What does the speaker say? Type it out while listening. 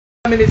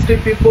Ministry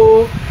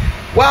people.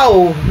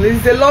 Wow,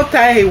 it's a long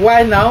time, a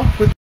while now.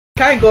 We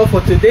thank God for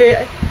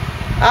today.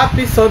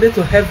 Happy Sunday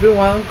to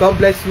everyone. God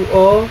bless you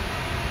all.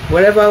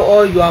 Wherever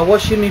all you are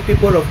watching me,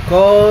 people of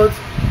God,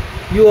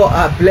 you all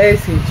are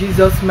blessed in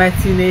Jesus'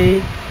 mighty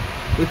name.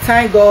 We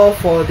thank God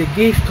for the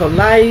gift of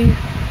life.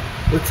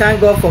 We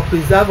thank God for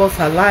preserving us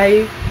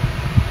alive.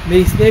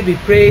 May His name be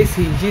praised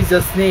in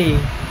Jesus'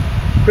 name.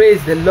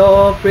 Praise the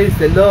Lord, praise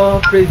the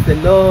Lord, praise the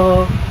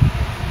Lord.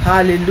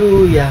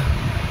 Hallelujah.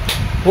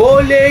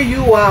 Holy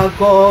you are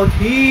God,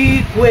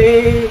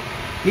 Igwe,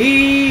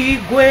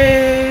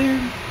 Igwe.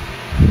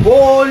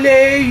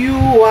 Holy you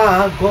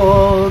are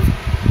God,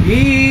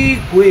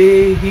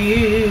 Igwe,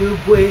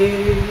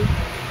 Igwe.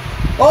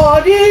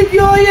 Odidi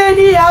oye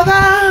ni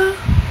aga,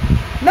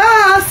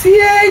 na si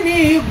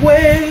eni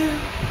igwe.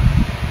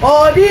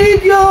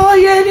 Odidi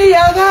oye ni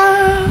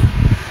aga,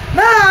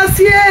 na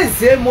si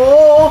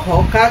ezemo,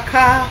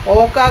 okaka,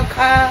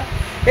 okaka,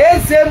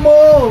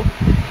 ezemo.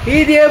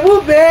 Idi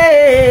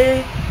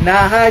ebube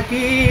na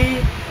haki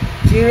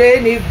jire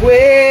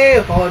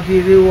n'igwe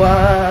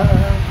ọdịrịwa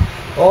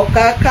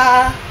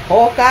ọkaka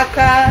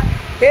ọkaka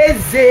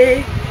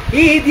eze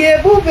idi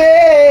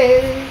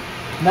ebube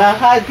na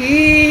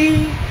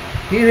haki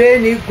jire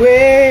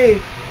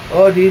n'igwe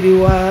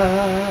ọdịrịwa.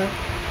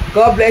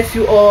 God bless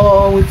you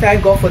all. We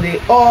thank God for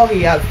all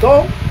He has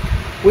done.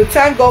 We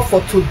thank God for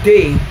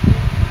today.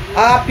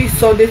 Happy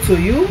Sunday to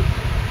you.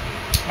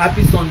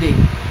 Happy Sunday.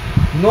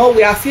 No,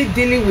 we are still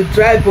dealing with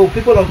dry bone,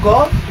 people of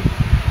God,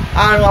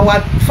 and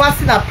our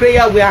fasting and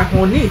prayer, we are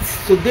on it.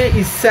 Today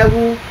is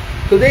 7.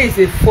 Today is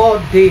the 4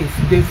 days,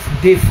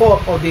 day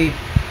 4 of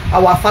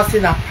our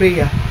fasting and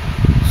prayer.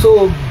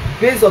 So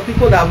based on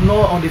people that are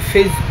not on the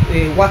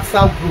Facebook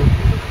WhatsApp group,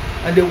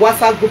 and the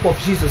WhatsApp group of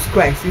Jesus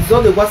Christ, it's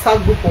not the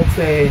WhatsApp group of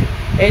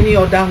any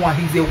other one.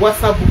 He's the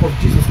WhatsApp group of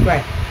Jesus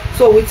Christ.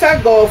 So we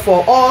thank God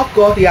for all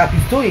God He has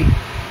been doing,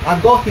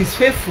 and God is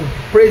faithful.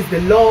 Praise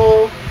the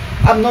Lord.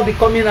 I'm not be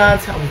coming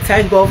out. I will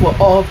thank God for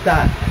all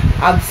that.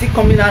 I'm still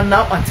coming out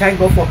now and thank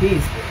God for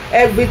His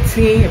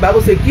everything. The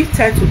Bible says, give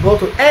thanks to God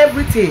to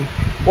everything.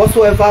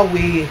 Whatsoever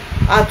we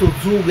have to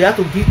do, we have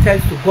to give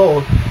thanks to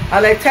God.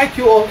 And I thank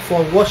you all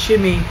for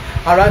watching me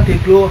around the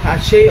globe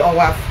and share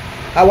our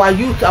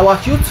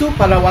YouTube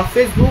and our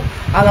Facebook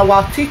and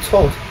our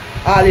TikTok.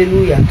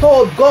 Hallelujah.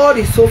 So God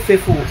is so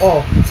faithful.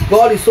 Oh,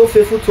 God is so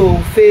faithful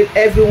to faith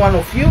every one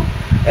of you,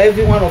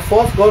 every one of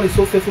us. God is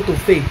so faithful to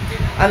faith.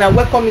 And I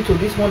welcome you to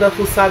this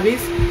wonderful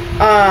service.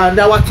 And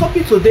our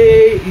topic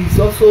today is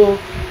also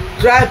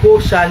dry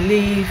bone shall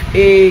live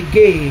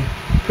again.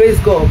 Praise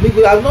God.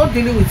 We are not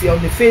dealing with it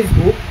on the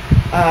Facebook.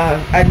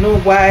 I know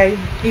why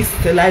it's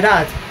like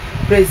that.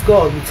 Praise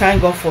God. We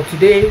thank God for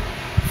today,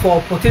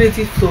 for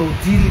opportunity to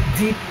deal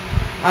deep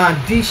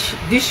and dish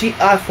it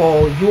out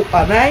for you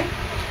and I.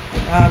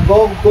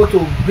 God go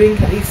to bring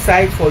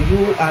insight for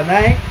you and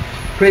I.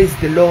 Praise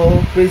the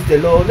Lord. Praise the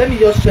Lord. Let me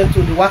just share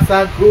to the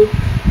WhatsApp group.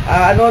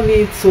 I don't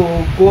need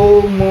to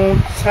go more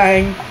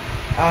time.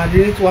 I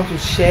really want to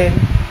share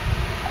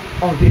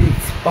on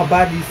this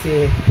about this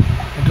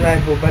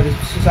drive by the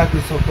social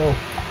grace of God.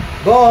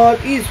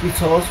 God is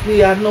with us.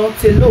 We are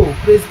not alone.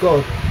 Praise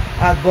God.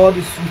 And God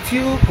is with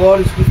you.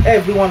 God is with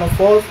every one of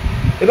us.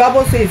 The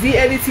Bible says, is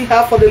there anything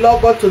hard for the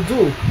Lord God to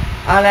do?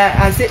 And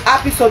I say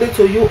happy Sunday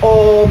to you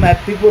all, my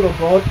people of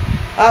God.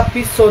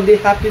 Happy Sunday,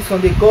 happy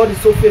Sunday. God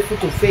is so faithful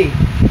to faith.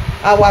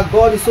 Our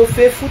God is so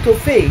faithful to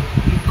faith.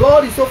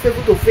 God is so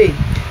faithful to faith.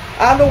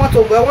 I want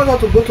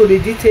us to go to the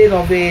detail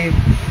of a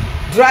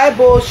dry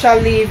bone shall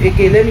live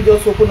again. Let me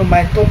just open up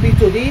my topic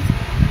to this.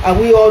 And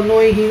we all know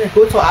him.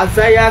 Go to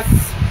Isaiah,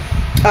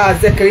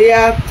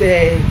 Zechariah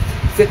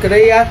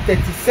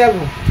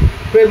 37.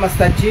 Pray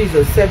Master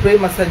Jesus. Say, pray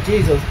Master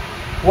Jesus.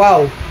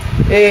 Wow.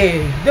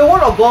 The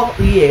word of God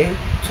here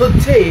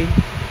today.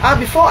 And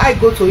before I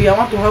go to here, I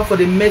want to have for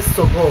the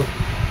mercy of God.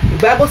 The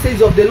Bible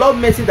says of the Lord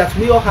mercy that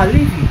we all are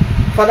living.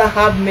 Father,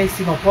 have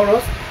mercy upon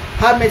us.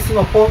 Have mercy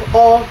upon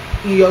all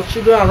in your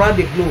children around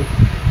the globe.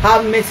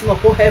 Have mercy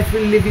upon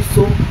every living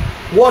soul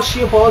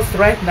watching us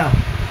right now.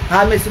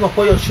 Have mercy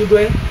upon your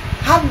children.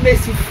 Have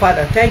mercy,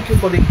 Father. Thank you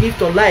for the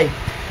gift of life.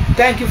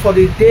 Thank you for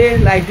the day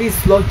like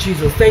this, Lord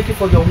Jesus. Thank you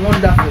for your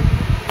wonderful.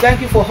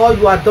 Thank you for all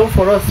you have done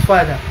for us,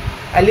 Father.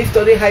 I lift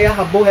today higher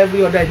above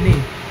every other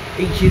name.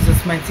 In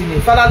Jesus' mighty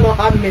name. Father, Lord,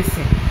 have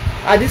mercy.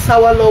 At this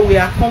hour, Lord, we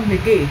are come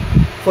again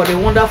for the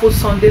wonderful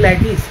Sunday like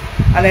this.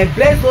 And I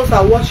bless those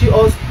that are watching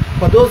us.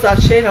 For those that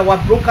are sharing our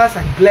broadcast,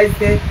 and bless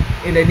them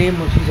in the name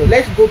of Jesus.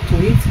 Let's go to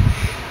it.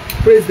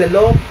 Praise the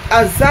Lord.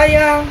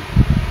 Isaiah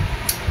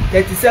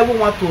 37,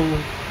 1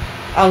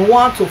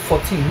 to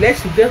 14.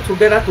 Let's get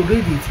together to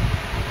read it.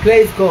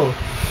 Praise God.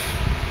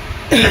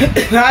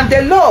 And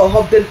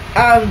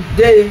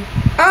the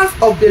hands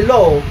of the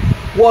Lord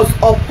was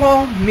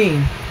upon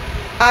me,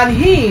 and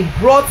He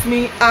brought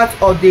me out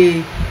of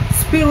the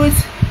spirit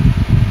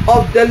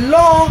of the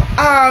Lord,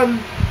 and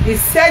He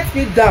set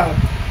me down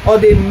on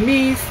the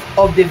midst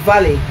of the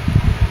valley,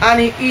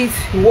 and it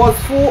was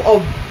full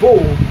of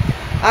bones,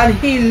 and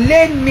he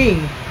laid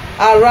me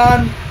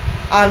around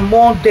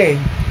among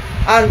them,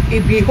 And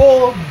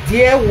behold,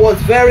 there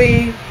was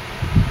very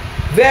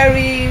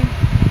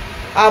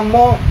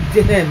among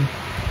them,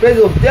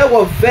 there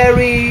were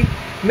very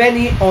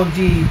many on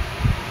the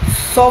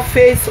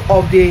surface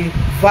of the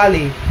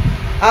valley,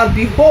 and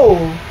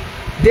behold,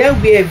 they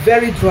were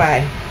very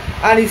dry.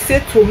 And he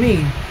said to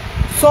me,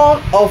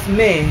 Son of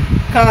man,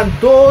 can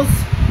those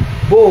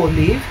bones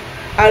live?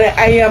 And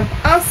I am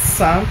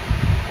answered,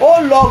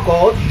 O Lord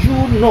God,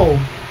 you know.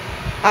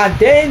 And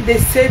then they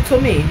said to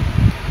me,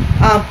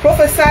 and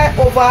prophesy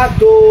over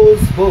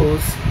those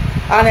bones.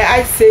 And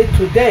I said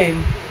to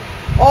them,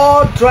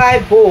 all dry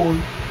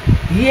bones,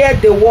 hear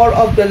the word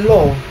of the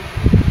Lord.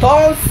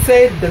 Thus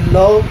said the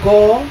Lord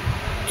God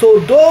to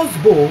those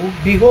bones,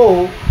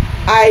 behold,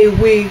 I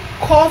will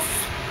cause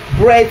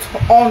breath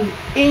on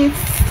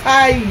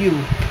inside you,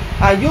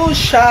 and you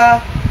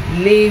shall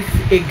live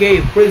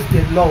again. Praise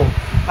the Lord.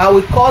 I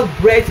will cause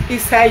breath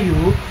inside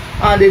you,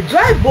 and the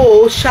dry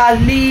bones shall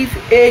live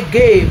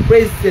again.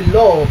 Praise the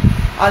Lord.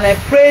 And I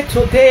pray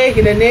today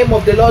in the name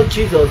of the Lord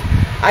Jesus.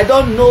 I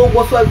don't know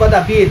whatsoever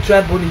that be a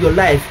dry bone in your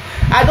life.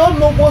 I don't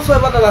know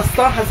whatsoever that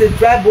stand as a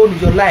dry bone in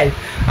your life.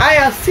 I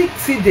am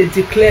still they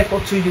declare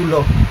unto you,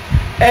 Lord.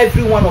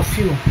 Every one of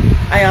you.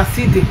 I am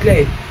still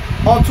declared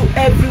unto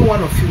every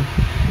one of you.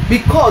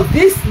 Because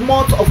this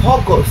month of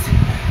August,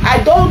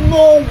 I don't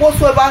know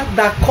whatsoever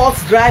that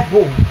caused dry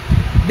bone.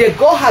 The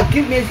God has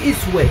given me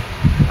his way.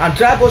 And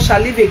dry bone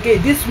shall live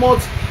again. This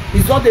month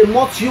is not a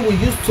month you will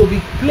use to be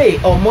play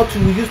or month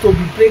you will use to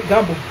be play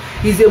gamble.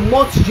 It's a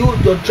month your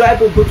dry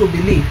bone go to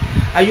believe.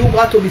 And you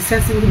got to be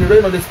sensitive in the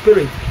realm of the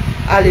spirit.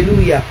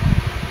 Hallelujah.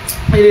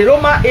 In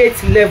Romans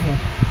 8:11,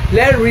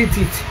 let's read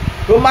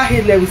it. Romans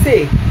 8:11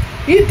 say,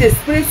 if the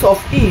spirit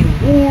of him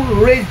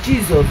who raised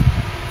Jesus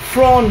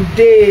from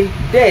the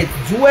dead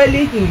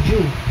dwelling in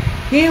you,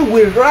 he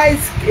will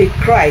rise a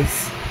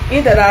Christ.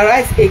 In that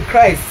arise a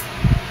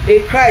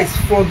Christ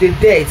from the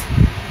dead.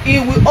 He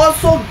will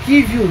also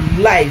give you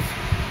life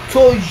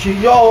to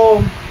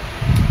your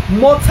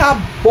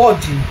mortal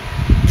body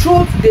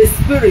through the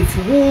spirit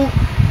who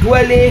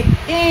dwelling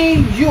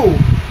in you.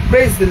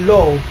 Praise the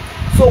Lord.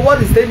 So what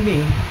does that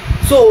mean?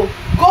 So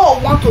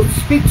God wants to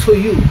speak to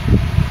you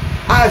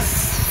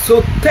as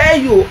to tell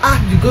you how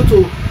you go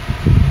to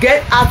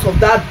get out of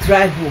that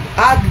dry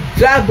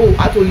bone,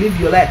 how to live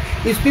your life.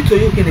 He speak to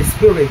you in the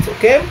spirit,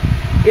 okay?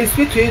 He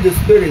speak to you in the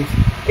spirit.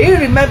 You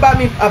remember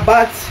me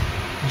about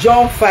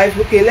John 5.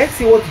 Okay, let's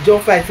see what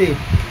John 5 say.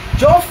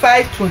 John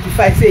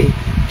 5:25 say,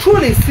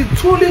 truly,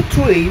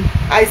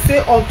 I say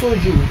unto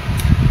you,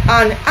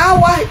 an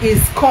hour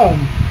is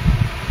come,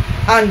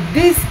 and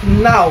this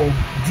now,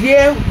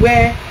 there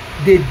where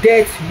the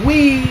dead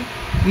we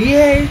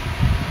hear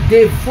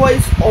the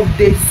voice of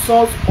the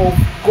Son of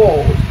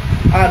God,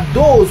 and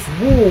those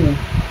who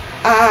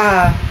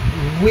are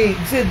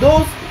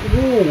those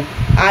who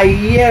are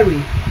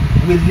hearing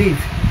will live.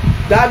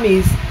 That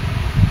means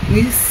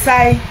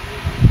inside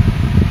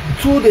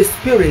through the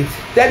spirit.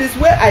 That is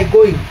where I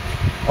going.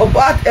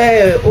 About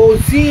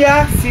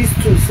Hosea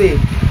 6:2 say,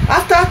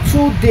 after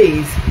 2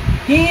 days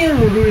he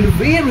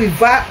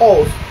revive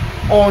us.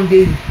 On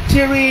the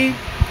 3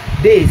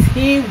 days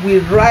he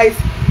will rise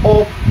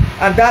up,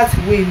 and that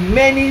will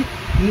many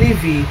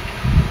living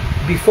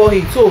before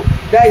him. So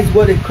that is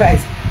what the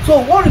Christ.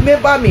 So what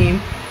remember me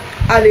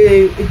and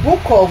the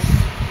book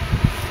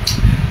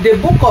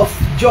of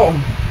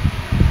John,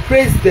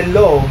 praise the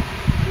Lord,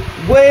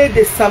 where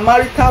the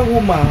Samaritan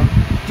woman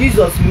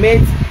Jesus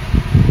met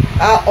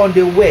her on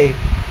the way.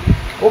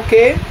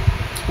 Okay,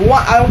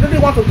 I really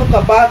want to talk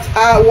about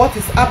what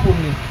is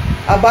happening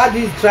about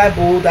this dry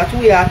bone that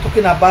we are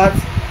talking about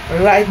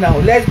right now.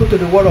 Let's go to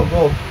the word of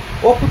God.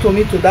 Open to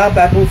me to that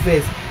Bible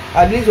verse.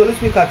 At least Holy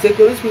Spirit can take,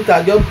 Holy Spirit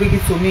can just bring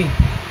it to me.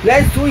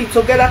 Let's do it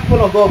together,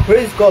 people of God.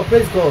 Praise God,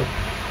 praise God.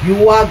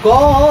 You are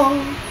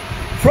God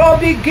from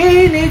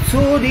beginning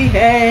to the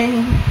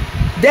end.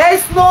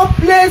 There's no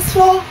place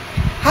for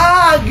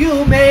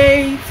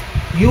argument.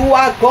 You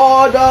are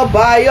God all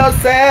by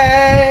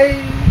yourself.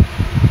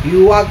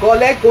 You are God.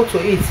 Let's go to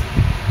it.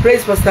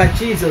 Praise Master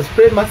Jesus.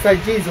 Praise Master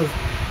Jesus.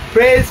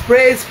 Praise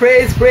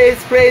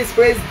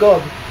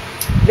God.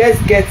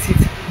 Let's get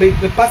it. By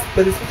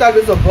the special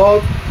grace of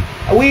God,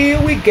 we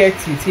will get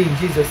it in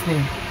Jesus'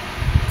 name.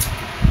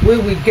 We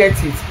will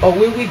get it, or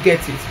we will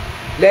get it.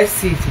 Let's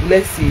see it.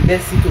 Let's see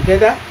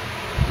together.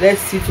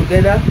 Let's see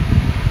together.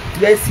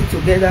 Let's see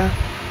together.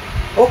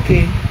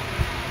 Okay,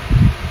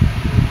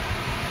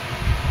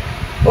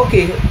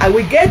 I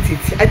will get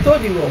it. I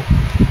told you all.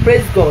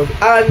 Praise God.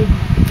 And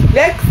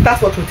let's start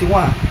for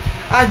 21.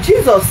 And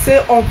Jesus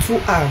said unto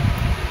her,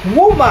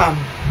 woman,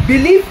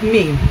 believe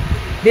me,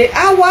 the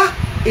hour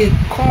is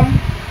come,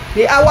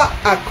 the hour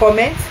are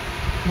coming,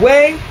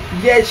 when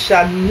ye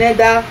shall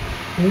neither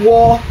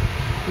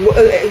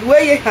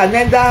where ye shall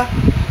neither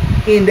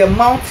in the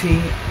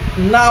mountain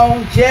now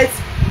yet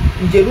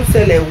in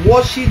Jerusalem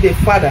worship the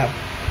Father.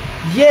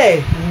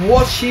 Ye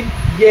worship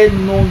ye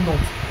know not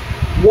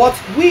what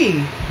we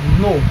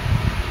know,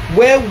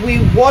 where we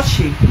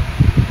worship,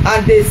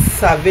 and the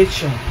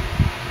salvation.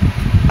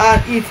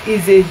 And it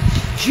is a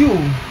Jew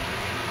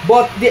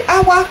But the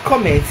hour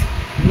cometh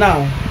now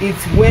is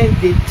when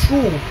the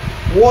true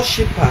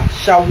worshipper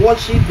shall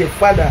worship the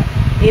Father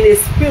in a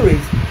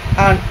spirit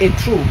and in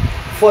truth.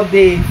 For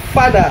the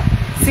Father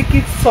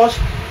seeketh such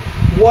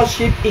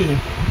worship him.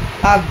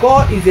 And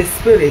God is a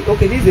spirit.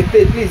 Okay, this is a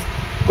place, please.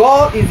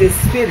 God is a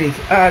spirit,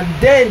 and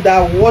then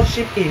that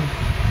worship him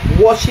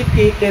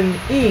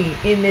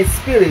in a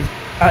spirit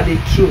and a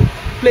truth.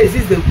 Please,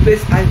 this is the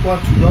place I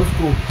want to just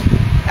go.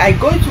 I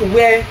go to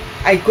where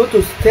I go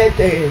to start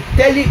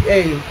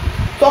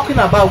talking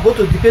about, go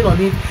to depend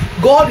on it.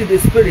 God is the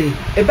spirit.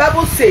 The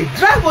Bible says,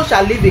 dry bones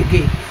shall live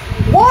again.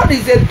 What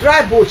is a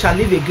dry bone shall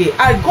live again?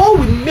 And God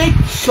will make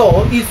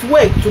sure his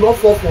work to not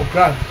fall from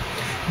ground.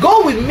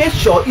 God will make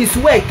sure his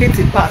work came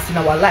to pass in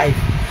our life.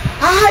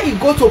 How it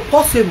go to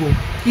possible?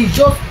 It's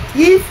just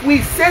if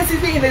we sense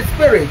it in the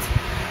spirit.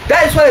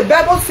 That is what the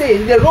Bible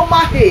says in the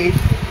Romans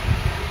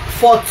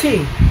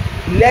 8:14.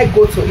 Let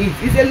go to it.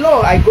 It's a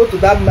law. I go to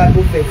that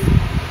Bible verse.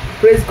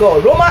 Praise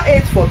God. Romans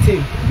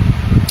 8:14.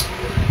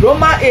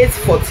 Romans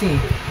 8:14.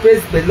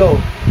 Praise the Lord.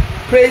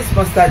 Praise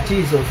Master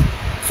Jesus.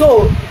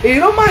 So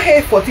in Romans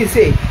 8:14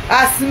 say,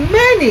 as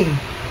many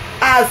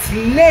as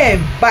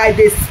led by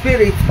the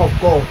Spirit of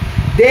God,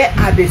 they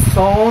are the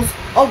sons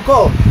of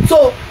God.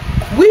 So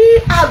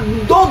we are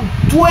not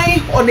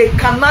doing on a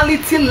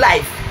carnality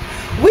life.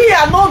 We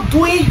are not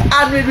doing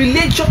a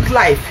religious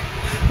life.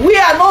 We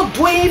are not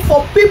doing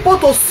for people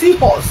to see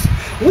us.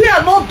 We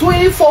are not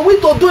doing for we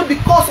to do it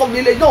because of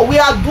the no. We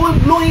are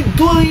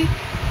doing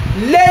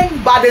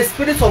led by the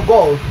Spirit of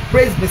God.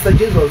 Praise Mr.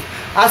 Jesus.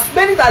 As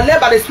many that led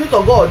by the Spirit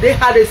of God, they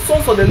are the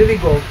sons of the living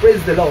God.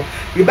 Praise the Lord.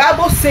 The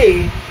Bible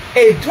says,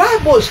 a dry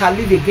bone shall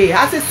live again.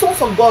 As a son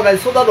of God and a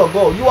son of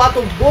God, you have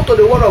to go to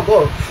the word of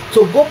God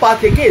to go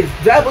back again.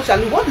 Dry bone shall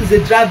live. What is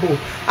a dry bone?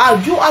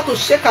 And you have to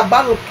shake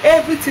about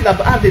everything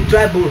about the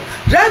dry bone.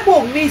 Dry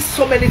bone means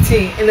so many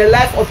things in the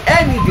life of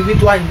any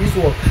individual in this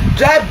world.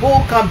 Dry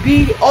bone can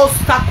be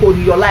obstacle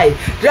in your life.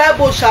 Dry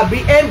bone shall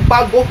be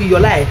embargo in your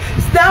life.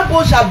 Dry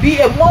bone shall be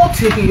a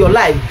mountain in your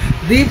life.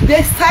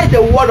 They cite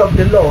the word of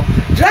the Lord.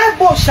 Dry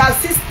bone shall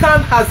still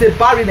stand as a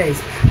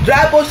barrenness.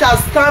 Dry bone shall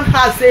stand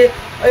as a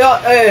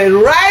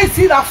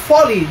rising and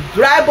falling.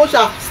 Dry bone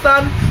shall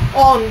stand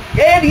on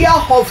area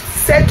of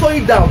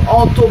settling down,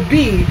 or to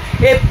be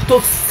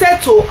to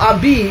settle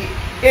and be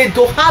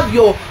to have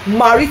your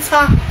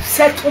marital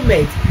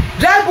settlement.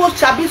 Dry bone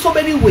shall be so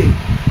many ways.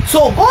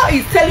 So God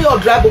is telling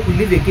us dry bone will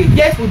live again.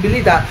 Yes, we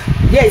believe that.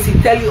 Yes,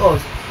 He's telling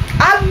us.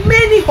 And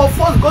many of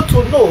us got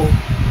to know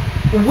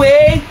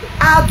where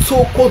how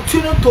to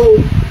continue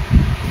to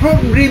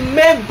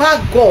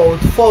remember God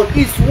for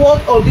His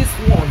word on this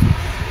month.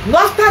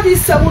 After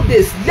these 7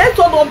 days, let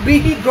us not be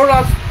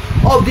ignorant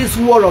of this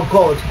word of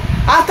God.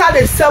 After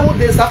the 7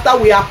 days, after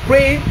we are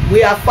praying,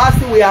 we are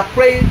fasting, we are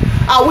praying,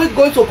 are we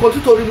going to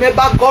continue to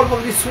remember God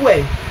from this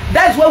way?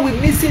 That is where we're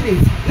missing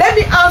it. Let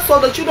me answer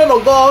the children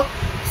of God.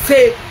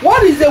 Say,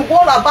 what is the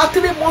word about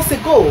 3 months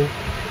ago?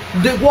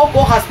 The word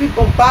God has been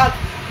back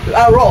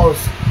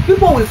us.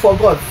 People will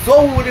forget.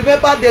 So we will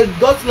remember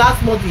those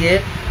last month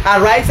here,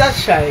 arise and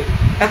shine.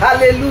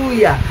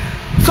 Hallelujah.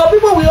 Some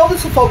people will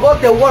always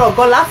forget the word of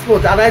God last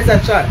month, arise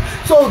and shine.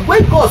 So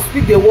when God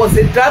speaks the words,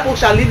 the dry bone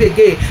shall live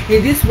again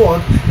in this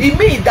month, it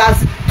means that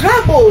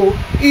dry bone,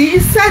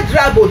 inside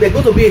dry bone there's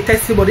going to be a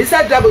testimony.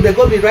 Inside dry bone there's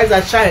going to be rise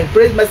and shine.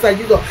 Praise Master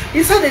Jesus.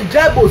 Inside the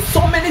dry bone,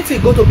 so many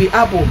things going to be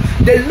able.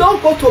 The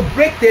Lord going to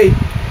break the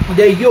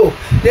yoke.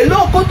 The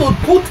Lord going to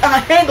put a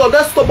hand on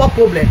that stubborn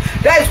problem.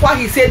 That is why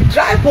He said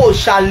dry bones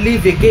shall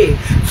live again.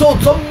 So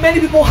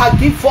many people have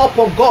given up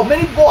on God.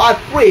 Many people have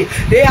prayed.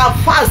 They have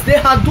fast. They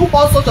have do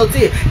all sorts of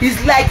things. It's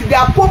like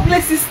their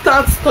problems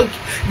stand stuck.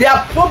 Their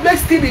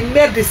problems still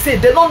remain the same.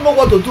 They don't know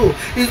what to do.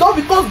 It's not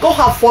because God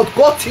has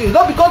forgot you. It's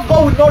not because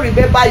God will not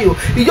remember you.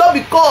 It's just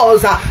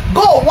because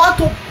God want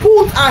to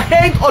put a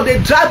hand on the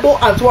dry bone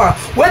as well.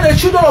 When the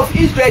children of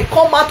Israel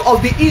come out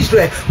of the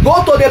Israel, go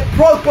to the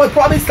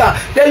promised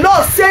land, the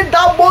Lord sent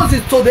down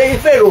Moses to the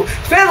Pharaoh.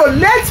 Pharaoh,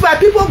 let my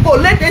people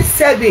go. Let them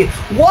serve me.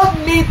 What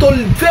me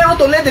to Pharaoh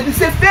to let them? He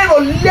said,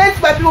 Pharaoh,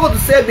 let my people go to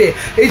serve me.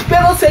 His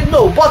Pharaoh said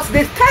no. But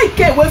the time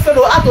came when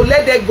Pharaoh had to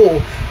let them go.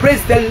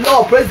 Praise the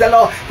Lord. Praise the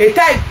Lord. A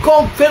time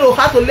come, Pharaoh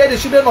had to let the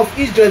children of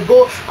Israel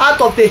go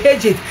out of the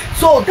Egypt.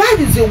 So that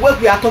is the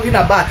work we are talking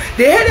about.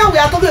 The area we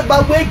are talking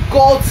about where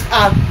God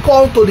has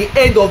come to the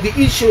end of the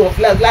issue of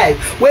life.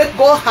 Where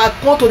God has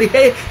come to the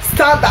end,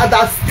 stand at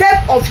the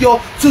step of your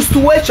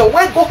situation.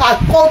 When God has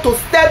come to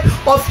step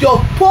of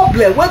your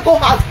problem. When God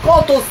has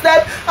come to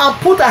step and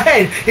put a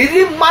hand. It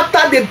didn't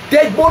matter the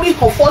dead body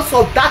of force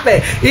of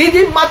darkness. It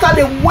didn't matter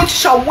the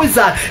witch and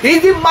wizard.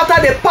 It didn't matter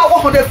the power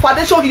of the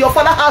foundation your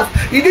father has.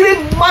 It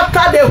didn't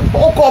matter the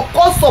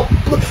cause of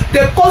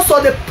the cause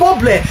of the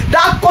problem,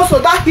 that cause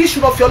of that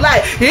issue of your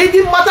life. It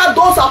didn't matter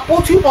those that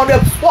put you on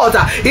the spot.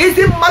 It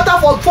didn't matter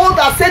for those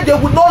that said they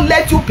will not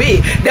let you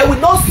be, they will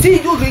not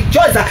see you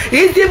rejoice.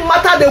 It didn't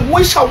matter the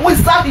wish and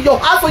wizard in your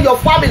house or your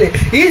family.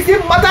 It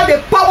didn't matter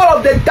the power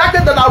of the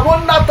darkness that are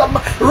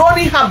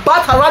running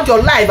about around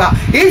your life.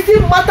 It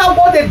didn't matter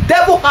what the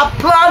devil has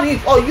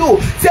planned for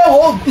you. Say,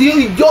 oh,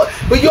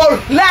 your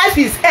life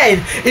is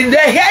end. In the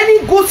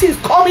any good things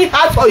coming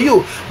out for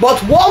you. But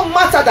what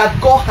matter that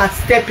God has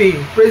stepped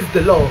in? Praise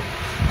the Lord.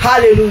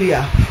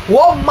 Hallelujah.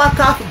 What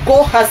matter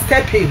God has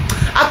stepped in?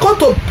 I come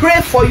to pray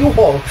for you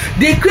all.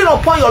 Decree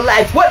upon your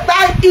life, what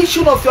that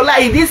issue of your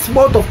life in this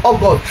month of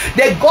August,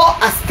 that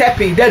God has stepped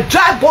in. The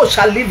dry bone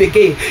shall live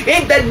again.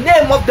 In the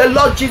name of the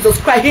Lord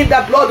Jesus Christ, in the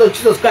blood of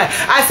Jesus Christ.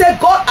 I said,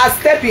 God has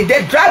stepped in.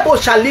 The dry bone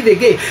shall live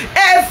again.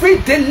 Every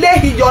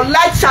delay in your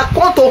life shall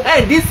come to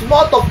end this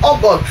month of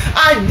August.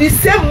 And the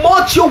same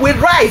month you will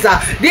rise.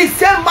 The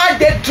same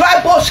month the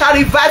dry bone shall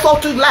revive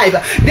unto life.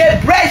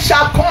 The bread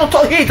shall come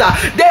to it.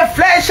 The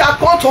flesh shall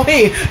come to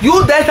him.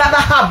 You that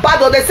have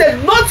battle, they say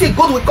nothing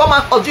good will come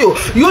out of you.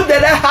 You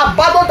that have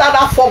battle that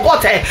are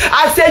forgotten,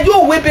 I say you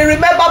will be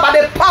remembered by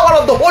the power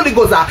of the Holy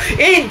Ghost.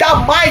 In the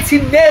mighty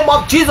name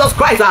of Jesus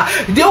Christ,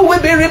 you will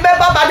be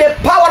remembered by the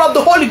power of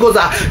the Holy Ghost.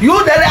 You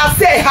that are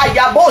say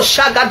Hayabo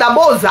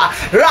Shagadamoza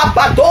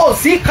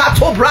Rabadozi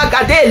Kato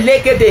Bragade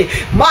Legede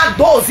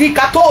Madozi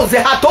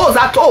Katoze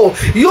Hatozato.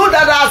 You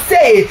that are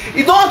say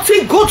you don't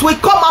think good will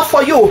come out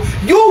for you.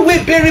 You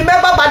will be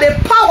remembered by the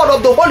power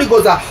of the Holy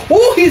Ghost.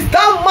 Who is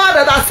that man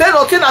that has said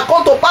nothing that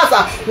come to pass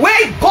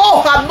when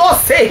God have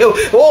not said?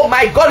 Oh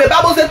my God, the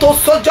Bible said to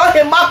sojourn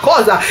in my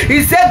cause.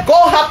 He said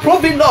God have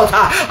proven not.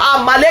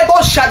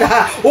 Amalego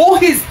Shada. Who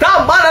is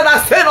that man that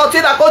has said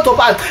nothing that come to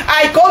pass?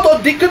 I come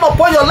to declare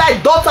upon your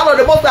life, daughter of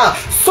the Most High,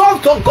 son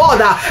to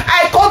God.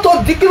 I come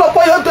to declare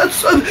upon your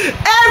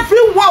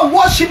everyone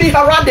worshiping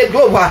around the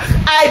globe.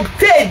 I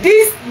say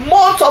this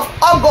month of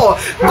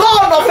August,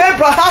 God of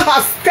Abraham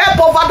has stepped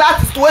over that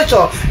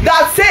situation.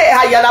 That say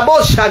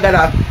Ayalabo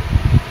Shagada.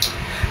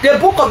 The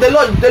book of the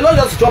Lord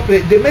just dropped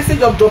it. The message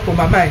just dropped on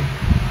my mind.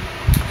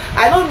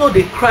 I don't know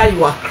the cry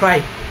you are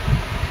crying.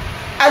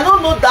 I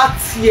don't know that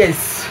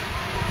tears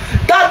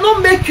that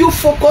not make you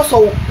focus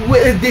on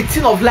the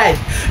thing of life.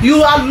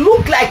 You are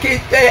look like a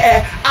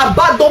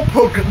abandoned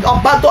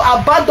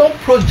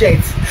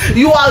project.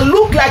 You are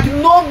look like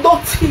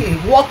nothing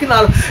working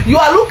out. You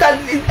are look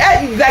at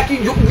like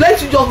you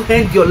let you just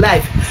end your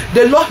life.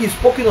 The Lord is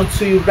spoken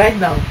unto you right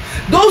now.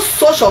 Those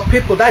social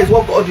people, that is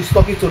what God is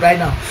talking to right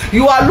now.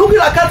 You are looking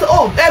like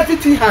oh,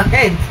 everything has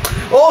end.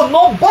 Oh,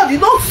 nobody,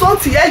 not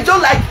something. It's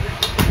just like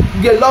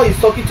the Lord is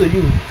talking to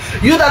you.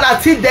 You that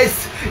are think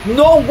there's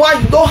no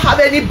one, you don't have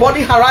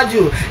anybody around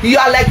you. You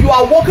are like you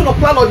are walking a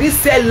plan on this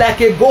cell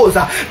like a ghost.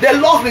 The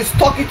Lord is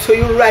talking to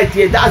you right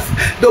here. That's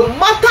no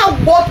matter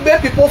what many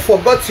people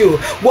forgot you,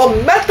 no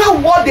matter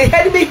what the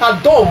enemy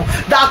had done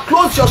that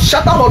closed your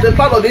shutter on the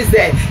plan of this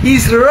day,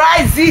 he's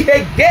rising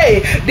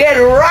again. They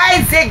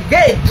rise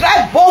again.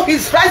 Dry bone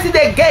is rising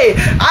again.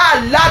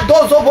 And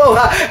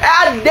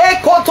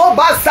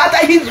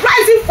he's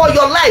rising for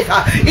your life.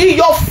 In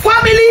your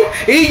family,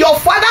 in your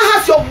father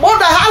house, your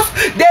mother house,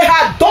 they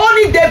have done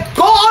it. The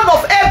God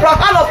of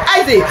Abraham, of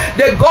Isaac,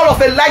 the God of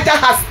Elijah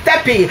has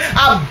stepped in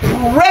and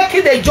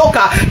breaking the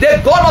joker.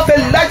 The God of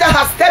Elijah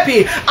has stepped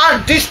in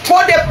and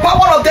destroyed the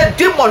power of the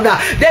demon.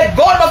 The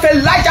God of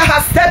Elijah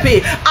has stepped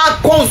in and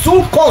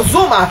consume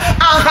her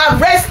and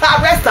arrest her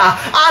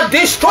and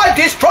destroy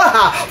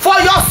her for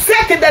your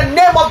sake in the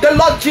name of the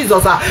Lord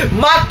Jesus.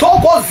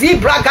 Matoko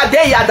zibra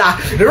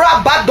gadeyada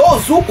rabado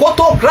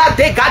zukoto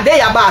grade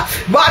gadeyaba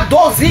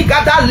badozi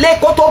gada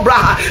lekoto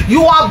braha.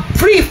 You are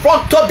free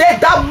from today.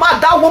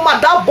 That woman,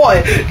 that boy,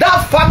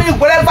 that family,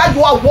 wherever you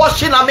are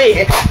watching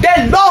me,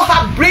 the Lord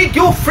has bring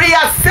you free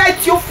and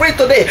set you free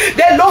today.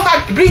 The Lord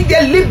has bring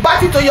the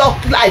liberty to your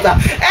life.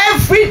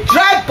 Every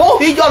dry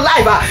bone in your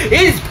life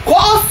is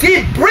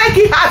causing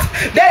breaking heart.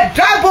 The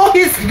dry bone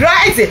is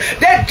rising.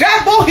 The dry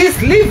bone is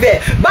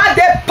living by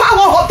the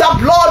power of the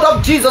blood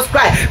of Jesus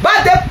Christ. By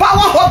the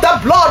power of the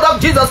blood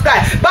of Jesus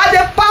Christ. By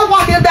the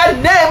power in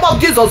the name of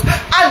Jesus.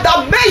 And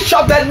the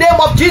mention of the name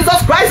of Jesus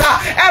Christ.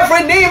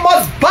 Every name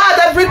must bow,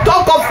 every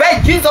tongue confess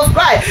Jesus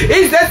Christ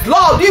is the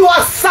Lord. You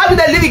are serving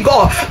the living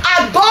God.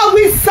 And God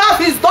we serve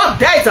is not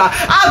dead.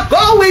 And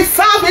God we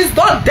serve is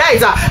not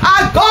dead.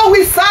 And God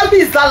we serve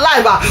is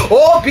alive.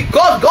 Oh,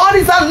 because God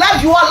is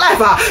alive, you are alive.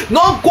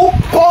 Not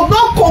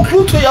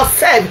conclude to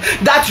yourself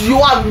that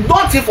you are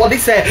nothing for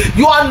this.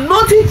 You are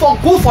nothing for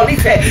good for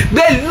this.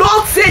 The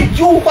Lord said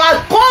you are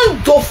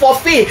going to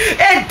fulfill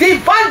a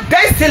divine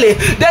destiny.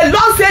 The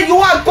Lord said you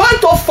are going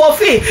to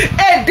fulfill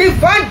a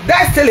divine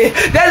destiny.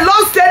 The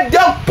Lord said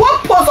the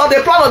purpose of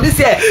the plan of this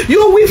year,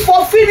 you will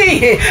fulfill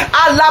it.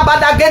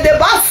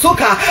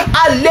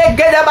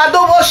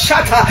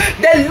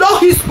 The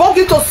Lord is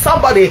speaking to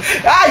somebody.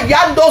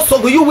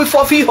 You will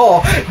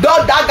fulfill her.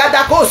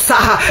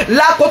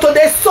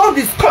 The sun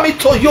is coming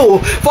to you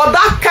for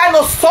that kind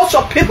of such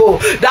of people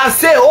that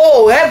say,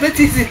 oh,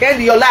 everything is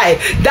in your life.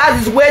 That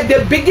is where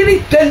the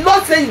beginning. The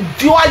Lord says,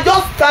 you are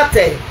just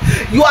started.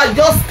 You are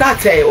just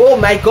started. Oh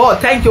my God.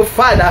 Thank you,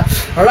 Father.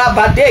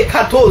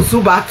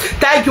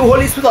 Thank you,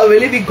 Holy Spirit of the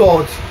living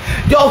God.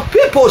 Your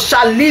people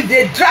shall live,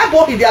 the dry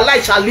bone in their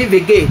life shall live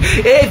again.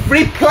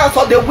 Every plan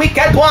of the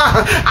wicked one,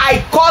 I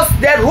cause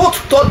the root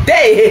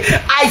today.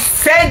 I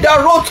send the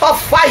root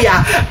of fire.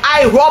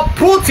 I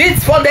uproot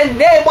it for the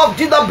name of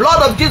Jesus, the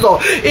blood of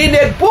Jesus. In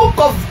the book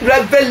of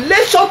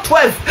Revelation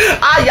 12,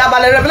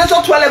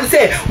 Revelation 12, we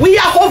say, we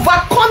are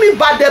overcoming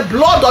by the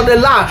blood of the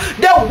Lamb,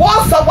 the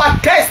words of our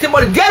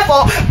testimony.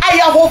 Therefore,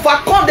 I have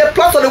overcome the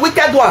plans of the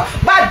wicked one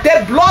by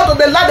the blood of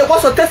the Lamb, the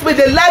words of testimony,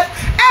 the life.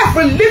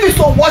 Every living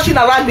soul watching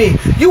around me,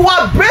 you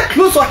are break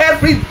loose of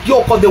every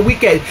yoke of the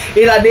wicked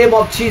in the name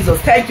of Jesus.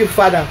 Thank you,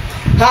 Father.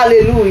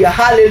 Hallelujah,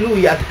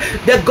 hallelujah.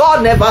 The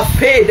God never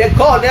failed. The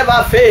God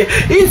never failed.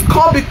 He's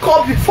come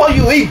before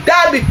you. He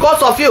died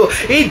because of you.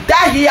 He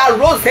died, he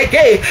arose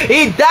again.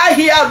 He died,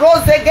 he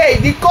arose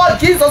again. Because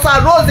Jesus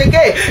arose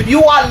again,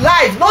 you are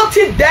alive.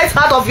 Nothing death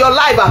out of your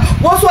life.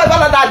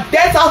 Whatsoever that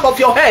death out of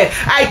your head,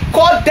 I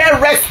call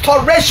that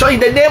restoration in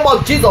the name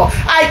of Jesus.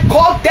 I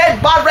call that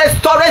bad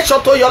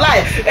restoration to your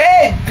life.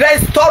 Hey,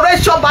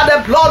 restoration by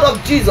the blood of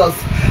Jesus.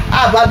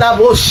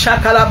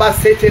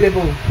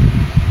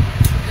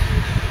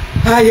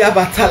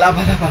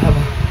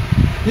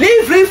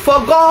 Live free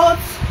for God.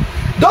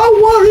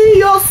 Don't worry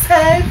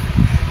yourself.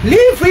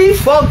 Live free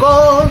for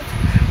God.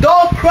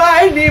 Don't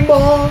cry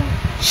anymore.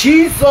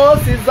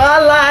 Jesus is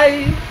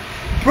alive.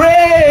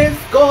 Praise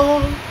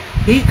God.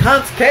 He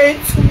can't stay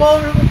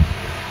tomorrow.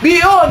 Be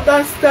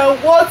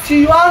understand what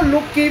you are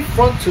looking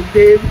for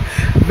today.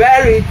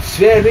 Very,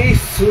 very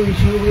soon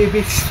you will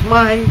be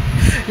smiling.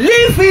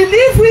 Live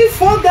it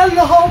for the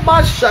Lord.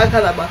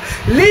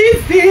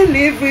 Live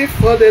it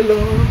for the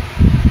Lord.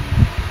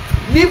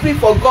 Live it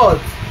for God.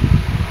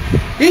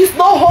 It's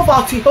not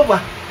over till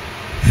over.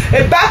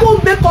 A Bible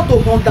make us to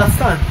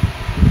understand.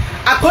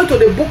 According to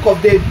the book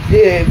of the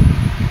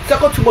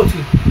 2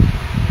 Timothy,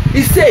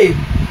 he said,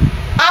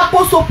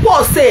 Apostle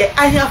Paul said,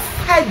 I have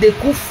fight the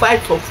good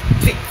fight of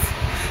faith.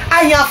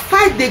 I have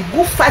fight the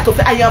good fight of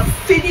faith. I have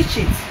finished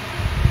it.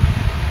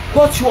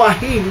 What you are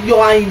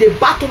in the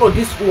battle of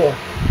this war,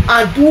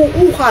 and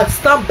who has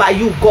stand by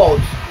you,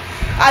 God.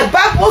 And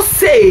Bible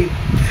say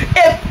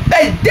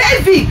a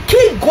David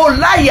kill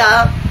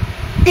Goliath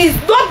is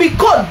not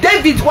because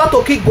David want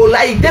to kill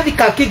Goliath. David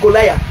can kill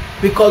Goliath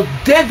because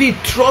David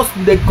trusts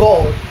the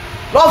God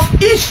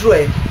of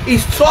Israel.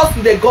 Is trust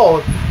in the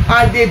God,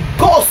 and the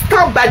God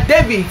stand by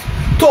David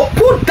to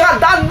put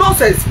down that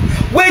nonsense.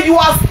 When you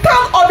are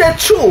stand on the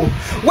truth,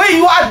 when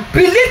you are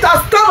believed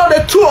and stand on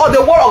the truth of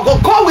the word of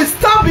God, God will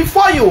stand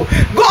before you.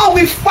 God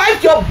will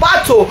fight your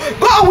battle.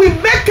 God will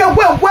make a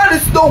way where there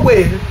is no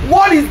way.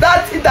 What is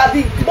that thing that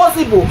is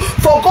possible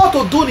for God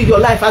to do in your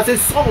life as a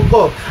son of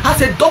God,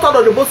 as a daughter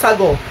of the Most High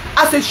God,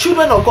 as a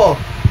children of God?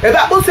 The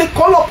Bible says,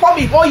 call upon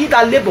me, all ye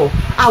that labor,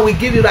 I will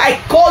give you.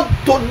 I call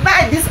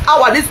tonight, this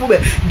hour, this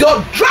moment. The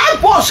dry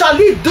bone shall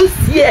live this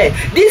year,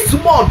 this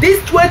month,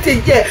 this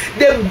 20 year,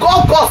 the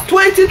August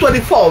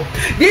 2024,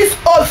 this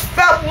August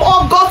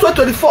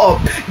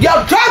 2024.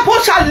 Your dry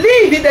bone shall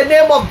live in the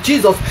name of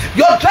Jesus.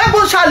 Your dry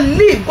bone shall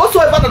live.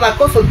 Whatsoever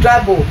that comes to dry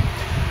bone.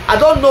 I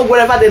don't know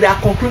wherever they are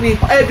concluding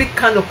every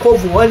kind of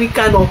cover, any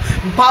kind of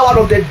power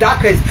of the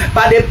darkness,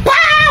 but the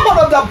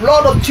power of the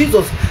blood of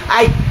Jesus,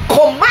 I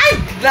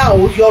command now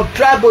your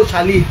dry bone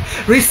shall live.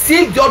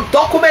 Receive your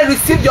document,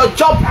 receive your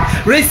job,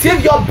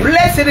 receive your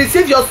blessing,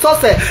 receive your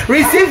success,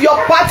 receive your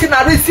partner,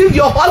 receive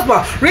your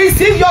husband,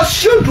 receive your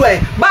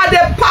children by the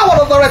power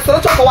of the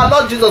restoration of our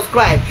Lord Jesus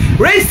Christ.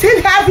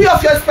 Receive every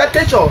of your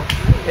expectation.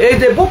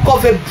 In the book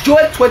of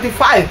Joel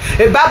 25,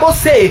 the Bible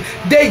says,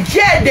 the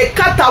year the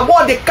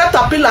caterpillar, the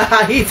caterpillar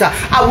hit,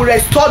 I will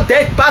restore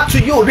death back to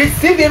you.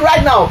 Receive it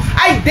right now.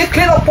 I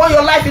declare upon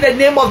your life in the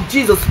name of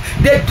Jesus,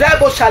 the dry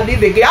bone shall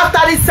live again.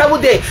 After this 7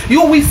 days,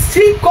 you will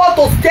see God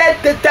to state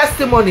the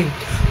testimony.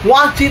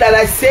 One thing that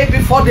I say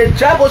before, the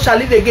dry bone shall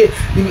live again.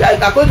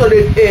 According to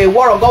the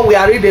word of God, we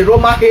are reading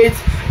Romans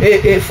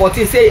 8,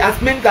 14 say,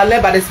 as many that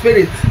led by the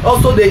Spirit.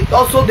 Also the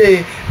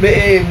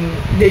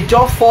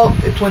John 4,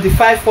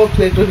 25,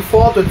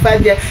 24,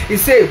 25 there, he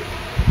said,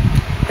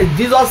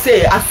 Jesus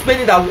said, as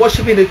many that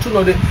worship in the truth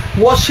of the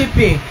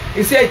worshiping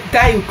He said,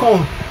 time will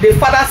come. The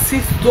Father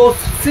sees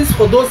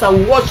for those that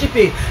will worship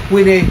Him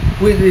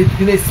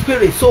in a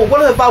spirit. So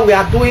whatever we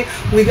are doing,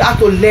 we have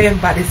to learn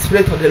by the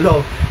Spirit of the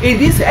Lord. In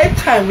this end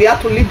time, we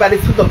have to live by the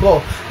Spirit of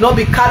God. Not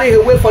be carried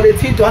away for the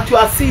things that you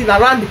are seeing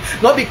around.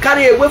 Not be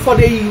carried away for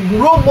the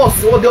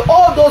rumors or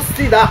all those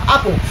things that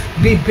happen.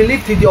 Be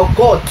believed in your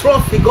God.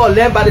 Trust in God.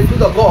 Learn by the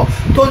Spirit of God.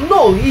 To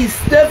know He's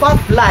never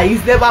lie.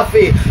 He's never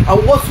fail.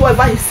 And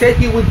whatsoever He said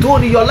He will do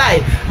in your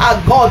life,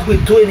 our God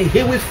will do it.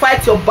 He will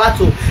fight your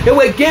battle. He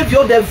will give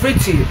you the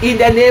victory in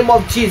the name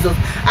of Jesus.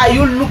 Are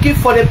you looking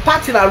for the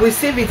partner?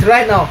 Receive it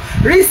right now.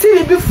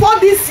 Receive it before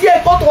this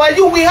year go to.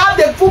 You will have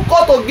the full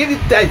call to give it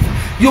thanks.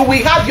 You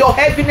will have your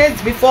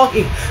heaviness before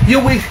Him. You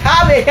will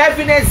have a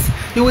heaviness.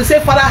 You will say,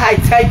 Father, I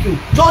thank you.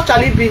 So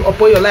shall it be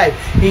upon your life.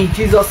 In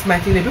Jesus'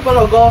 mighty name. People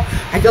of God,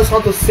 I just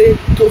want to say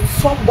to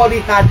somebody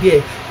out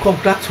there,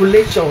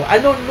 congratulations. I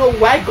don't know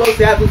why God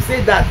said I have to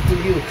say that to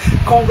you.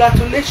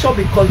 Congratulations,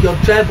 because your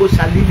dry bones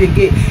shall live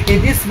again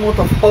in this month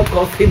of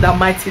August, in the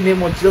mighty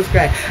name of Jesus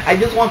Christ. I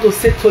just want to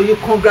say to you,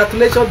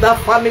 congratulations, that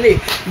family.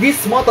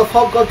 This month of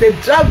August, the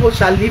dry bones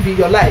shall live in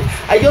your life.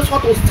 I just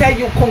want to tell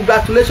you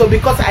congratulations,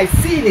 because I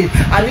seen it,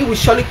 and it will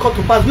surely come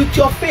to pass with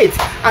your faith,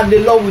 and the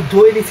Lord will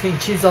do it in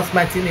Jesus'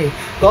 mighty name.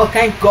 God,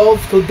 thank God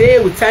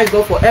today. We thank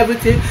God for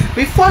everything.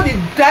 Before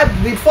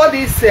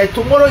this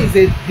tomorrow is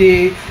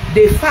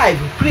day 5.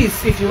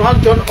 Please, if you want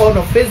to join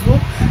on Facebook,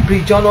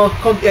 please join on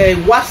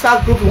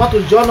WhatsApp group. You want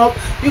to join up,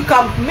 you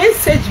can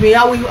message me.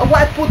 I will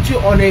put you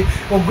on a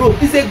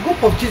group. It's a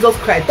group of Jesus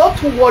Christ.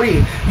 Don't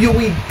worry. You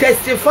will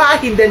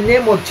testify in the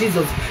name of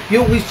Jesus.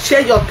 You will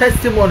share your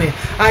testimony,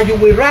 and you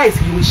will rise,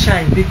 you will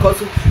shine. Because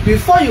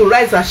before you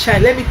rise and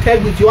shine, let me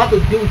tell you, you have to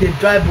deal with the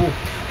dry bone.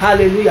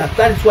 Hallelujah.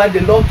 That is why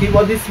the Lord gave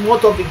us this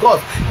month of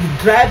August.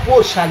 The dry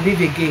bone shall live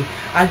again,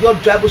 and your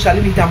dry bone shall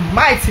live in the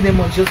mighty name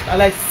of Jesus.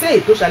 And I say,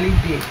 so shall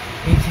it be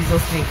in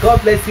Jesus' name.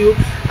 God bless you.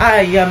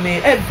 I am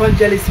an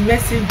evangelist,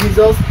 Mercy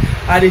Jesus,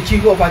 and the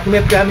Chief of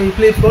Agreement Prayer.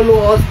 Please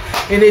follow us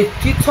in a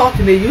TikTok,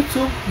 in a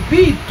YouTube.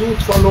 Do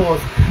follow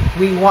us.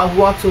 We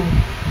want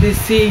to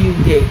see you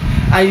there.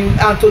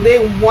 And today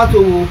we want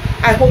to,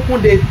 I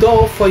open the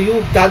door for you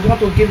that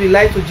want to give your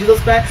life to Jesus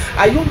Christ.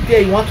 Are you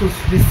there? You want to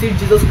receive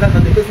Jesus Christ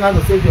as the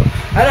personal Savior?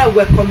 And I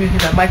welcome you in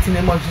the mighty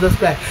name of Jesus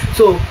Christ.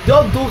 So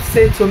just do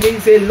say to me,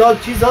 say,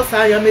 Lord Jesus,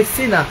 I am a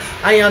sinner.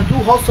 I am do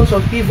all sorts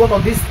of evil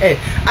on this earth.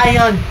 I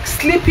am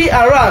sleeping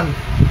around.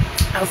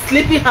 I'm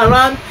sleeping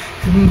around,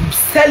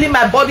 selling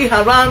my body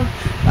around.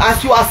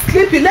 As you are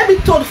sleeping, let me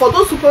tell you, for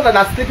those people that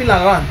are sleeping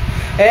around.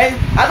 And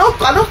I'm not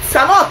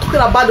talking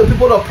about the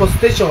people of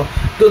prostitution,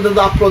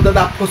 that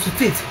are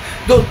prostitutes,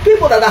 those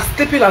people that are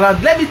sleeping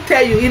around. Let me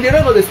tell you, in the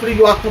realm of the spirit,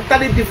 you are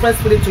contacting different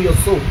spirit to your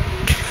soul.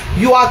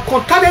 You are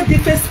contacting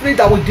different spirit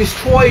that will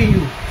destroy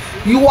you.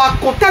 You are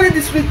contacting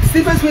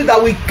different spirit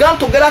that will come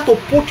together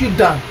to put you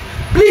down.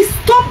 Please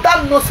stop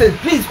that nonsense.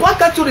 Please, why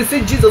can't you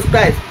receive Jesus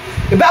Christ?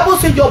 The Bible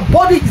says your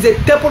body is a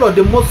temple of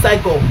the Most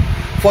High God.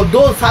 For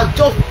those that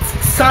just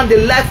sound the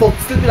life of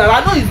sleeping around,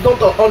 I know it's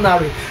not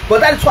honorary,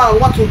 but that's why I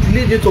want to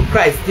lead you to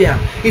Christ there.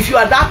 If you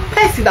are that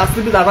person that's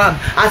sleeping around,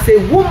 as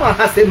a woman,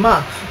 as a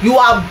man, you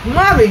are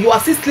married, you are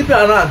still sleeping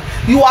around,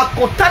 you are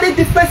contacting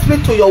different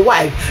spirit to your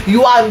wife,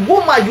 you are a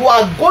woman, you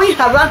are going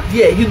around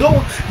there,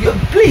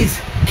 please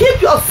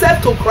keep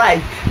yourself to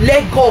Christ.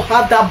 Let God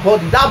have that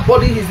body. That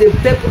body is the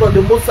temple of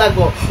the Most High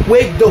God,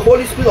 where the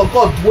Holy Spirit of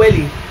God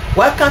dwelling.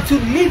 Why can't you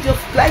live your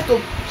life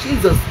to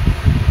Jesus?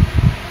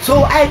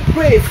 So I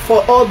pray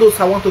for all those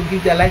that want to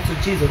give their life to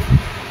Jesus.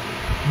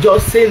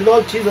 Just say,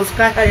 Lord Jesus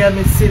Christ, I am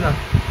a sinner.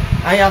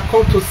 I am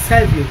come to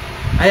serve you.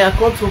 I am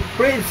come to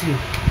praise you.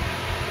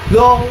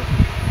 Lord,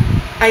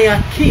 I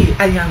am kill,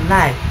 I am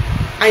lie,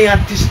 I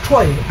am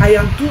destroy, I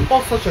am do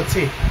all such a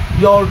thing.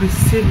 Lord,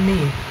 receive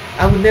me.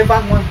 I will never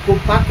want to go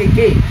back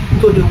again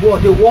to the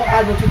world. The world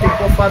has nothing to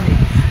offer me.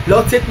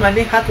 Lord, take my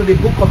name out of the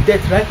book of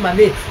death. Write my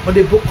name on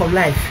the book of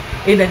life.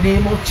 In the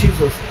name of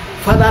Jesus.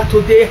 Father,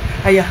 today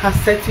I have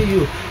accept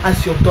you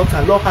as your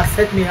daughter. Lord,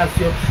 accept me as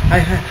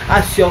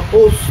your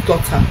host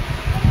daughter.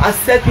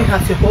 Accept me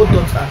as your old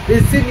daughter.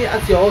 Receive me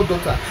as your old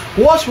daughter.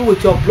 Wash me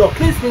with your blood.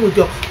 Cleanse me with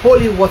your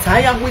holy water. I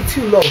am with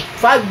you, Lord.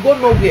 If I go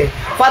nowhere,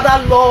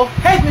 Father, Lord,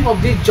 help me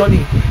on this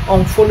journey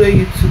on following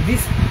you to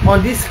this,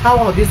 on this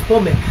hour, this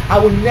moment. I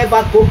will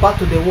never go back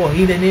to the world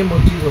in the name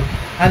of Jesus.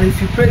 And if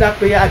you pray that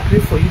prayer, I pray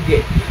for you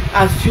there.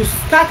 As you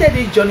started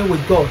this journey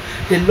with God,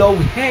 the Lord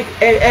will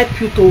help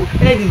you to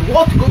end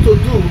what you go to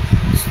do.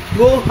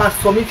 Go and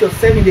submit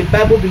yourself in the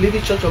Bible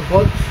believing Church of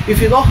God.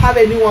 If you don't have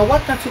anyone, why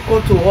can't you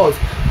come to us?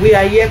 We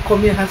are here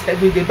coming as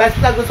every day. By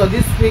special grace of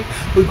this week,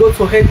 we go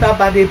to enter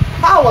by the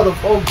power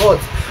of all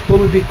gods. We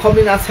will be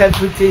coming as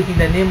every day in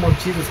the name of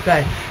Jesus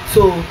Christ.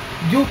 So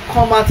you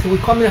come out, we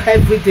come in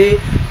every day,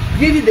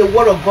 giving the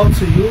word of God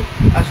to you,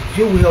 as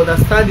you will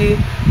understand it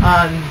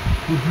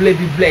and will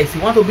be blessed.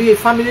 You want to be a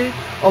family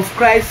of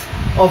Christ,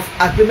 of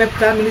Agreement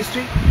Prayer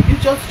Ministry? You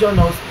just join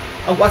us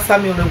and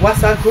WhatsApp me on the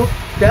WhatsApp group.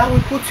 Then I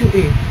will put you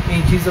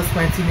in Jesus'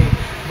 mighty name.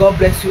 God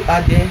bless you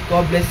out there.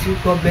 God bless you.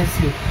 God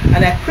bless you.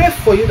 And I pray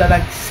for you that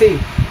I say,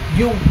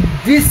 you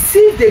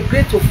receive the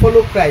grace to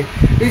follow Christ,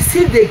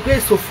 receive the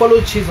grace to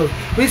follow Jesus,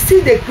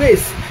 receive the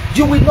grace.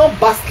 You will not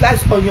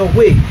backslide on your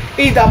way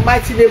in the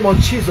mighty name of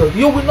Jesus.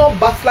 You will not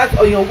backslide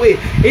on your way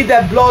in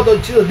the blood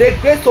of Jesus. The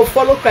grace to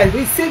follow Christ,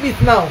 receive it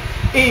now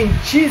in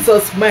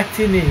Jesus'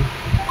 mighty name.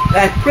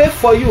 I pray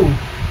for you.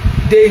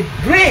 The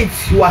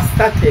grace you have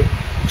started,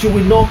 you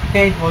will not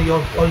end on your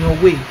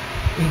way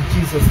in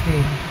Jesus'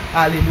 name.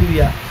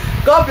 Hallelujah.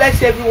 God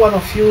bless every one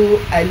of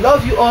you. I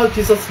love you all.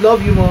 Jesus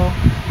love you more.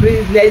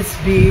 Please, let's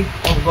be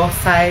on God's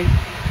side.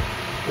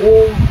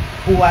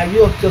 Who are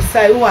you on your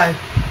side? Who are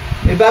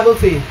the Bible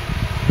says,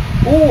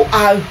 who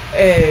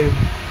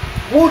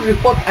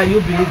report are you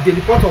believe? The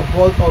report of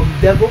God or the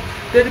devil?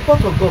 The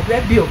report of God.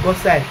 Let's be on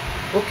God's side.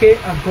 Okay,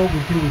 and God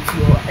will be with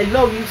you all. I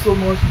love you so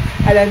much,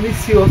 and I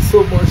miss you all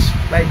so much.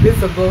 By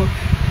grace of God,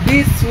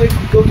 this week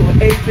we go to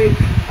entry.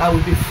 I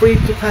will be free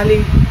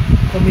totally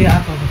coming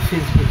out on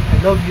Facebook.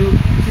 I love you.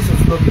 Jesus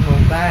love you more.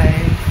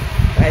 Bye.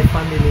 Bye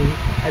family.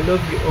 I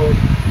love you all.